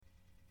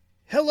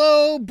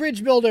Hello,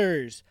 Bridge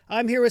Builders!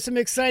 I'm here with some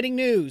exciting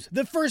news.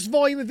 The first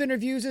volume of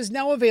interviews is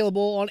now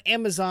available on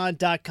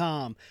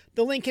Amazon.com.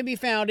 The link can be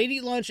found at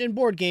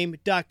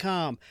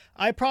EatLunchandBoardGame.com.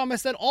 I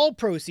promise that all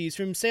proceeds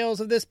from sales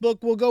of this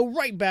book will go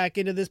right back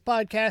into this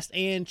podcast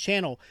and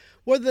channel.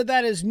 Whether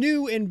that is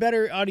new and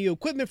better audio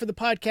equipment for the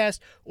podcast,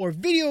 or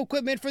video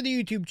equipment for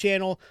the YouTube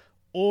channel,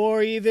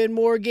 or even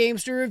more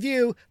games to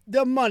review,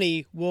 the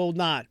money will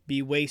not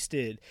be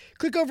wasted.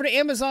 Click over to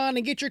Amazon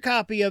and get your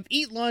copy of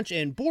Eat Lunch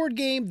and Board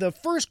Game, the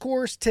first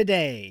course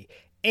today.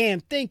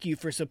 And thank you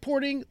for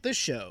supporting the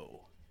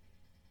show.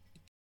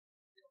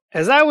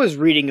 As I was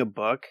reading a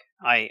book,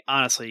 I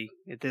honestly,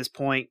 at this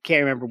point,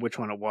 can't remember which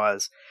one it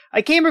was,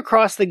 I came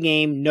across the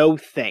game No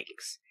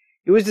Thanks.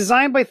 It was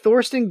designed by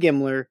Thorsten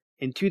Gimler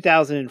in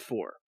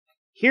 2004.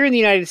 Here in the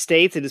United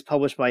States, it is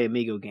published by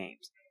Amigo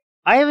Games.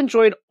 I have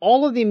enjoyed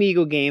all of the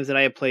Amigo games that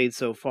I have played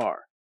so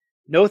far.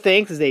 No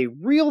Thanks is a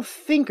real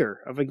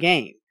thinker of a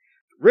game.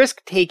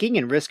 Risk-taking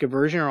and risk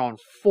aversion are on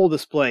full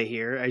display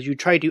here as you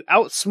try to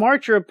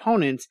outsmart your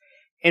opponents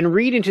and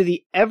read into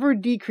the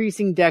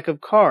ever-decreasing deck of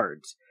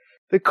cards.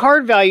 The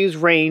card values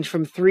range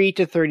from 3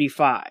 to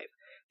 35.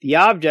 The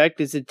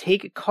object is to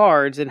take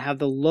cards and have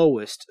the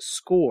lowest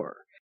score.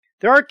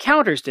 There are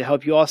counters to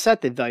help you offset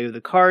the value of the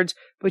cards,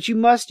 but you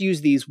must use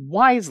these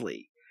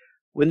wisely.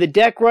 When the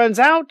deck runs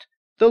out,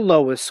 the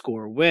lowest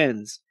score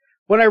wins.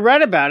 When I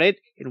read about it,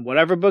 in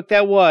whatever book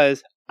that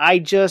was, I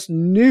just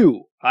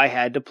knew I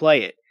had to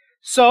play it.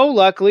 So,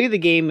 luckily, the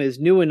game is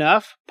new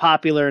enough,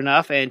 popular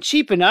enough, and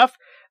cheap enough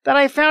that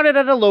I found it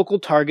at a local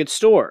Target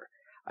store.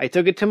 I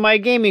took it to my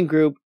gaming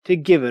group to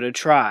give it a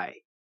try.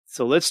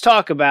 So let's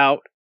talk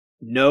about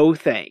No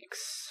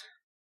Thanks.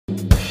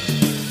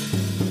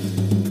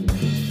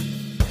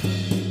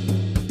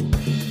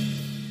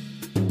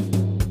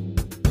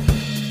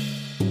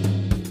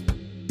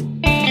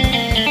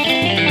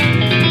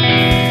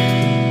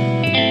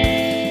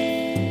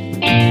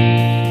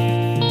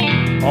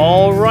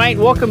 Alright,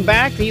 welcome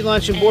back to Eat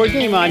Lunch and Board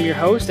Game. I'm your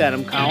host,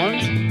 Adam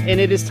Collins, and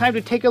it is time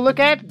to take a look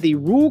at the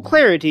rule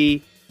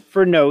clarity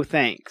for No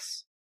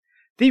Thanks.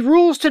 The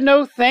rules to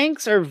No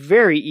Thanks are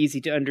very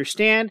easy to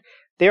understand.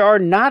 There are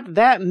not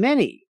that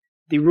many.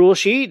 The rule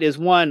sheet is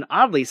one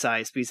oddly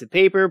sized piece of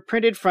paper,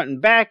 printed front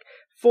and back,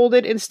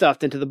 folded and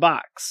stuffed into the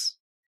box.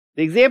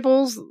 The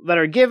examples that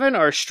are given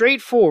are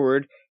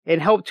straightforward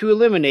and help to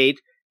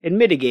eliminate and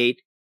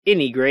mitigate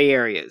any gray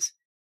areas.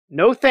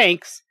 No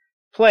Thanks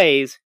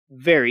plays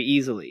very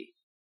easily.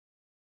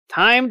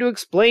 Time to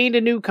explain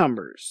to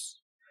newcomers.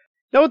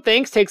 No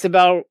Thanks takes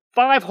about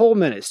 5 whole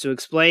minutes to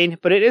explain,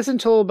 but it isn't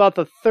until about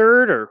the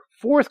 3rd or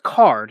 4th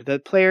card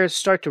that players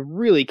start to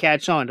really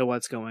catch on to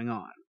what's going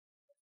on.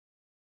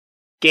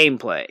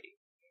 Gameplay.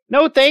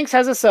 No Thanks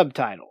has a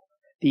subtitle,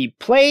 the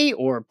Play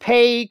or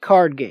Pay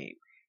card game,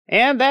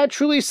 and that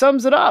truly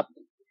sums it up.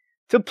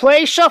 To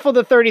play, shuffle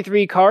the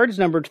 33 cards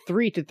numbered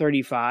 3 to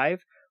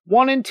 35.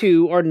 1 and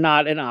 2 are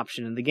not an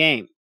option in the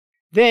game.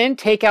 Then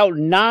take out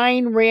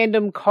 9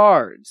 random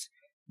cards.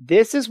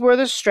 This is where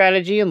the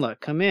strategy and luck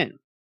come in.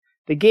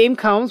 The game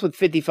comes with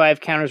 55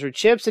 counters or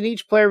chips, and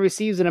each player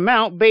receives an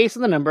amount based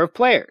on the number of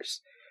players.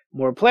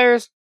 More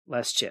players,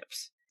 less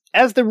chips.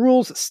 As the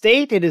rules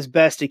state, it is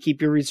best to keep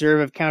your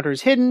reserve of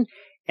counters hidden,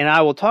 and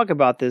I will talk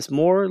about this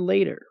more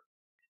later.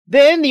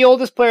 Then the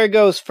oldest player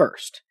goes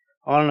first.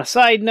 On a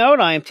side note,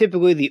 I am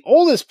typically the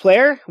oldest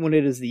player when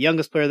it is the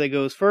youngest player that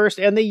goes first,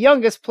 and the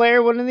youngest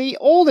player when the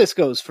oldest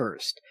goes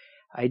first.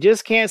 I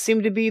just can't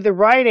seem to be the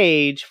right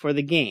age for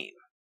the game.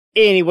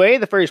 Anyway,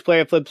 the first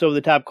player flips over the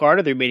top card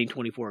of the remaining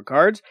 24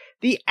 cards.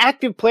 The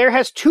active player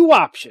has 2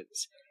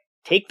 options.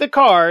 Take the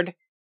card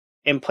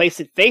and place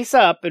it face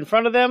up in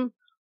front of them,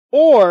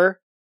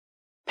 or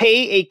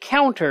pay a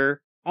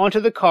counter onto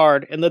the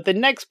card and let the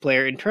next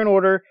player in turn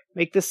order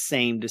make the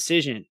same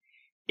decision.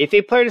 If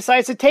a player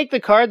decides to take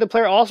the card, the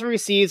player also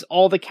receives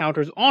all the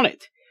counters on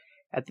it.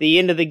 At the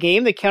end of the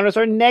game, the counters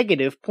are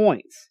negative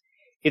points.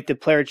 If the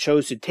player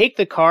chose to take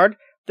the card,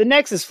 the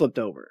next is flipped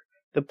over.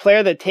 The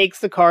player that takes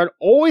the card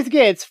always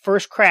gets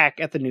first crack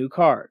at the new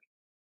card.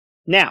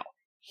 Now,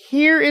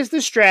 here is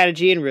the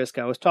strategy and risk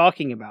I was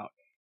talking about.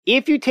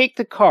 If you take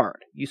the card,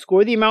 you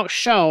score the amount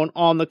shown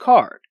on the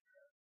card.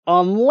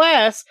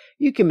 Unless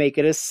you can make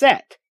it a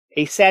set.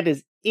 A set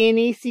is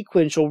any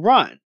sequential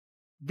run.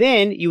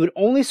 Then you would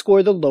only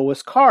score the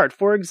lowest card.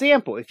 For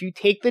example, if you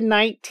take the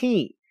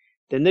 19,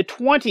 then the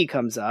 20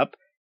 comes up,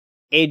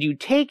 and you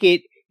take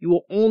it, you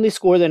will only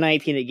score the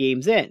 19 at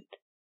game's end.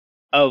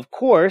 Of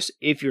course,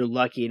 if you're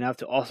lucky enough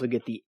to also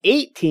get the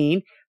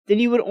 18, then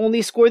you would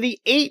only score the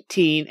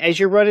 18 as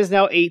your run is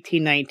now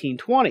 18, 19,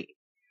 20.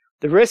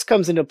 The risk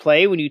comes into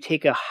play when you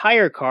take a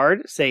higher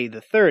card, say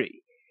the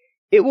 30.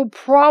 It will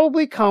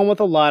probably come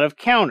with a lot of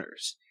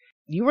counters.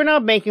 You are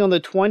not banking on the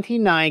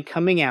 29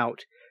 coming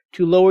out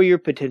to lower your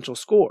potential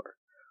score.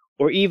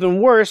 Or even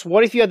worse,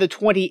 what if you had the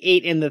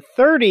 28 and the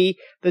 30?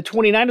 The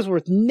 29 is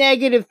worth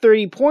negative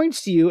 30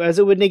 points to you, as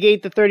it would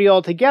negate the 30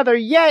 altogether,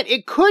 yet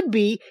it could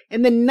be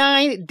in the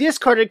 9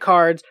 discarded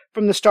cards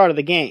from the start of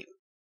the game.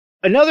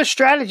 Another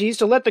strategy is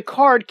to let the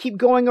card keep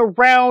going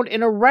around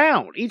and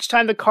around. Each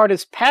time the card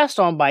is passed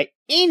on by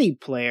any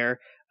player,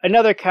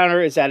 another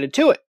counter is added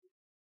to it.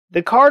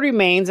 The card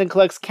remains and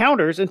collects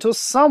counters until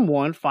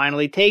someone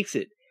finally takes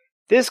it.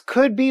 This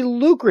could be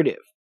lucrative.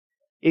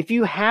 If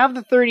you have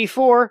the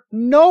 34,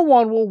 no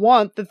one will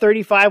want the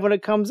 35 when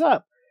it comes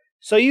up,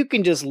 so you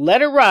can just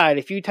let it ride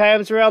a few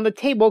times around the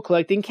table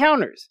collecting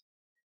counters.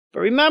 But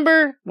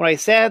remember when I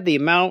said the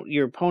amount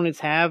your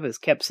opponents have is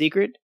kept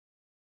secret?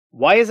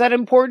 Why is that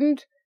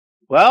important?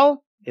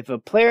 Well, if a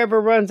player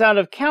ever runs out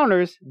of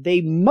counters,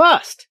 they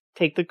must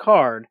take the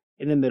card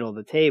in the middle of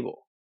the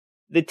table.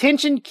 The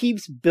tension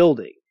keeps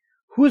building.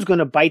 Who's going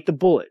to bite the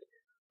bullet?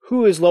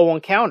 Who is low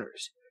on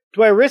counters?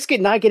 Do I risk it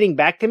not getting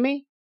back to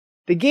me?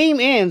 The game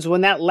ends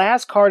when that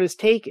last card is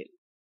taken.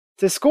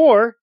 To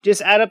score,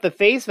 just add up the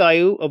face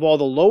value of all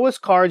the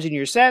lowest cards in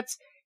your sets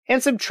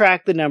and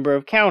subtract the number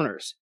of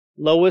counters.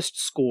 Lowest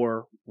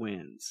score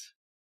wins.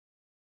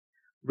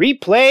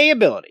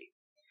 Replayability.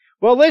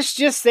 Well, let's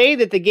just say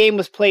that the game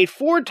was played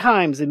 4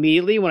 times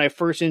immediately when I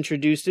first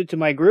introduced it to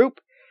my group.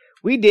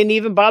 We didn't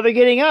even bother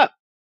getting up.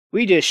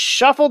 We just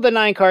shuffled the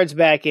 9 cards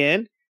back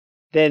in,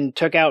 then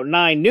took out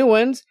 9 new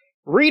ones,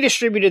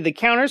 redistributed the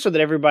counters so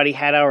that everybody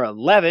had our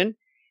 11,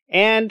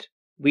 and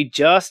we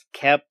just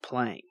kept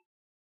playing.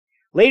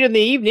 Later in the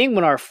evening,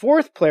 when our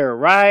 4th player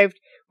arrived,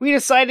 we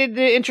decided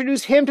to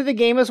introduce him to the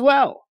game as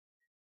well.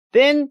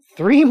 Then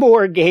 3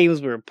 more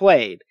games were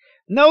played.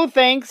 No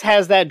Thanks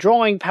has that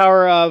drawing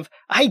power of,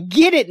 I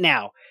get it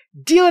now,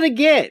 deal it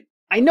again,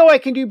 I know I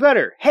can do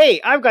better,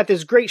 hey, I've got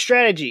this great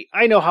strategy,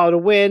 I know how to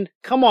win,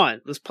 come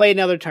on, let's play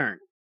another turn.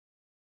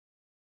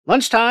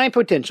 Lunchtime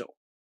potential.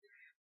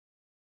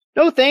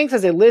 No Thanks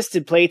has a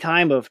listed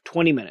playtime of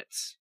 20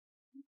 minutes.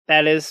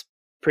 That is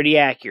pretty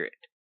accurate.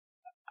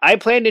 I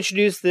plan to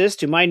introduce this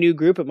to my new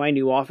group at my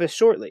new office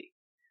shortly.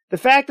 The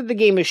fact that the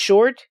game is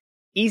short,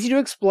 easy to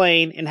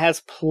explain, and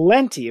has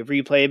plenty of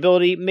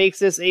replayability makes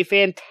this a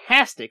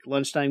fantastic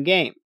lunchtime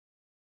game.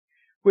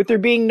 With there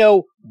being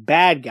no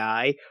bad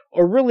guy,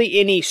 or really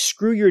any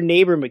screw your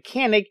neighbor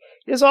mechanic,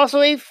 it is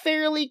also a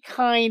fairly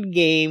kind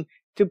game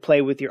to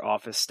play with your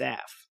office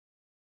staff.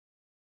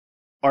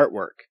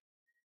 Artwork.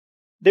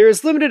 There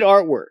is limited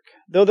artwork,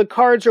 though the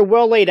cards are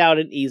well laid out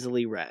and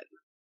easily read.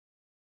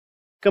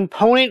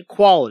 Component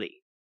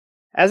quality.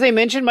 As I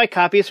mentioned, my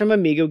copy is from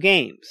Amigo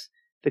Games.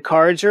 The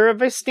cards are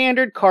of a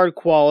standard card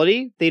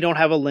quality. They don't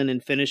have a linen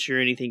finish or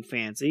anything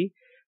fancy.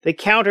 The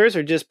counters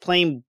are just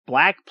plain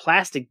black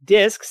plastic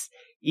discs,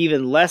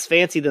 even less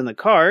fancy than the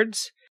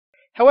cards.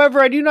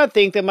 However, I do not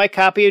think that my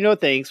copy of No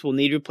Thanks will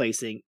need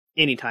replacing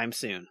anytime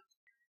soon.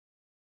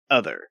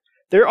 Other.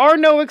 There are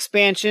no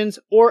expansions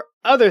or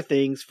other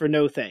things for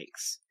No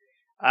Thanks.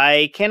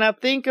 I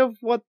cannot think of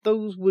what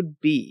those would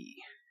be.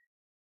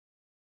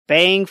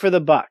 Bang for the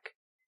buck.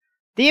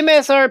 The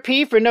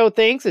MSRP for No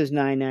Thanks is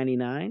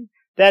 $9.99.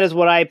 That is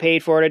what I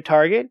paid for it at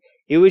Target.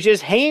 It was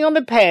just hanging on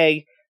the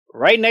peg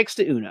right next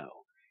to Uno.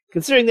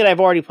 Considering that I've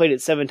already played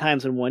it 7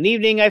 times in one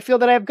evening, I feel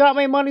that I've got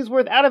my money's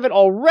worth out of it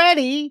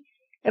already,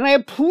 and I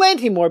have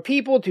plenty more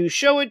people to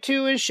show it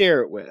to and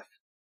share it with.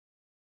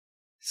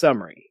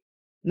 Summary.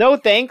 No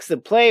Thanks, the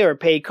play or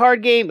pay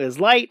card game,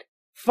 is light,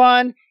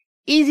 fun,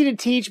 easy to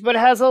teach, but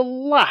has a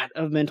lot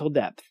of mental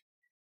depth.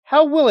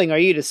 How willing are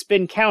you to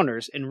spin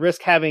counters and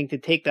risk having to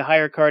take the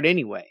higher card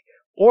anyway?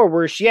 Or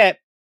worse yet,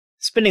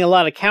 spending a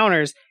lot of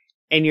counters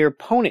and your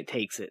opponent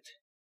takes it.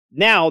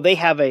 Now they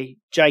have a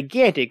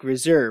gigantic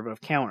reserve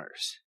of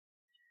counters.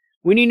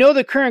 When you know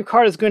the current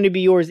card is going to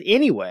be yours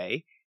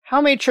anyway, how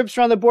many trips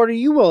around the board are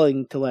you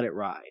willing to let it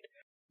ride?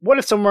 What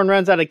if someone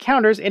runs out of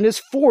counters and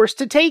is forced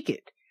to take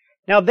it?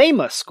 Now they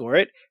must score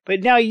it,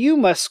 but now you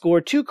must score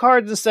 2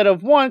 cards instead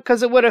of 1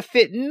 because it would have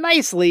fit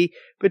nicely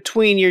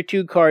between your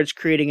 2 cards,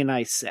 creating a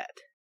nice set.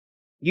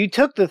 You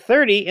took the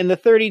 30 and the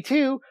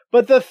 32,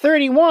 but the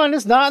 31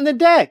 is not in the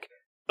deck.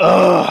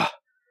 Ugh!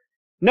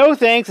 No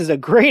Thanks is a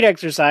great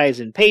exercise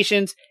in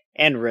patience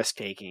and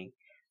risk-taking.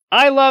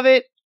 I love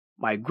it,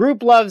 my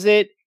group loves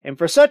it, and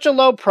for such a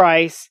low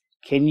price,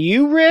 can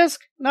you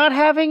risk not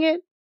having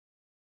it?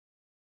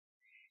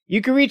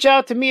 You can reach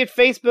out to me at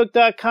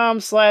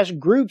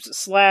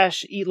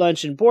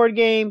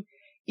facebook.com/groups/eatlunchandboardgame,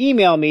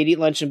 email me at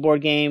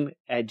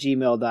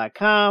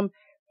eatlunchandboardgame@gmail.com,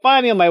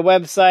 find me on my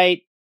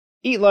website,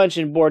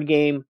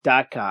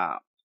 eatlunchandboardgame.com.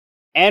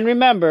 And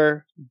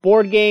remember,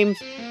 board games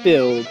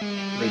build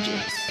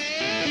bridges.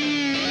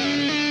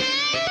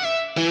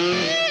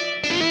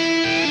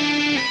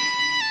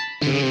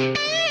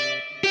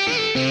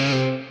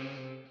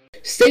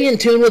 Stay in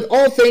tune with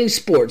all things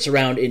sports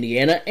around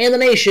Indiana and the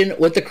nation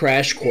with the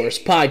Crash Course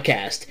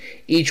Podcast.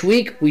 Each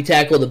week, we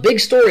tackle the big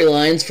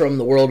storylines from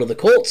the world of the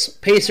Colts,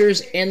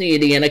 Pacers, and the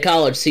Indiana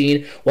college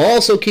scene, while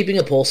also keeping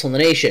a pulse on the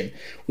nation.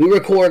 We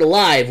record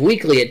live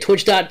weekly at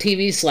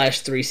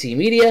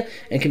twitch.tv/3cmedia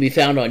and can be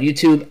found on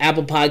YouTube,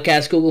 Apple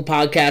Podcasts, Google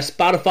Podcasts,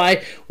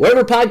 Spotify,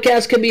 wherever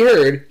podcasts can be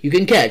heard, you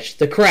can catch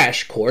the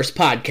Crash Course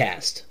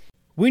Podcast.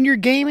 When you're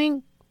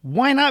gaming,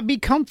 why not be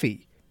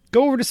comfy?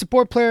 Go over to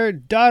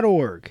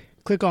supportplayer.org.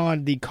 Click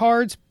on the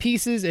cards,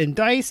 pieces, and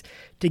dice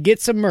to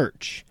get some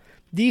merch.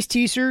 These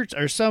t-shirts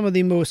are some of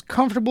the most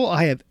comfortable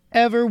I have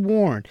ever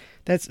worn.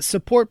 That's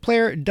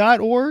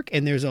supportplayer.org,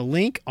 and there's a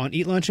link on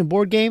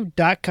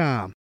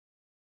eatlunchandboardgame.com.